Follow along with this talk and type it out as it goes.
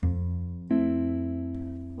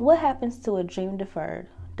What happens to a dream deferred?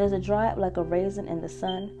 Does it dry up like a raisin in the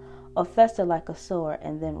sun, or fester like a sore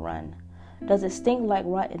and then run? Does it stink like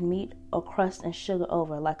rotten meat, or crust and sugar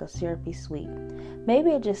over like a syrupy sweet? Maybe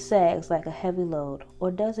it just sags like a heavy load, or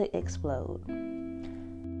does it explode?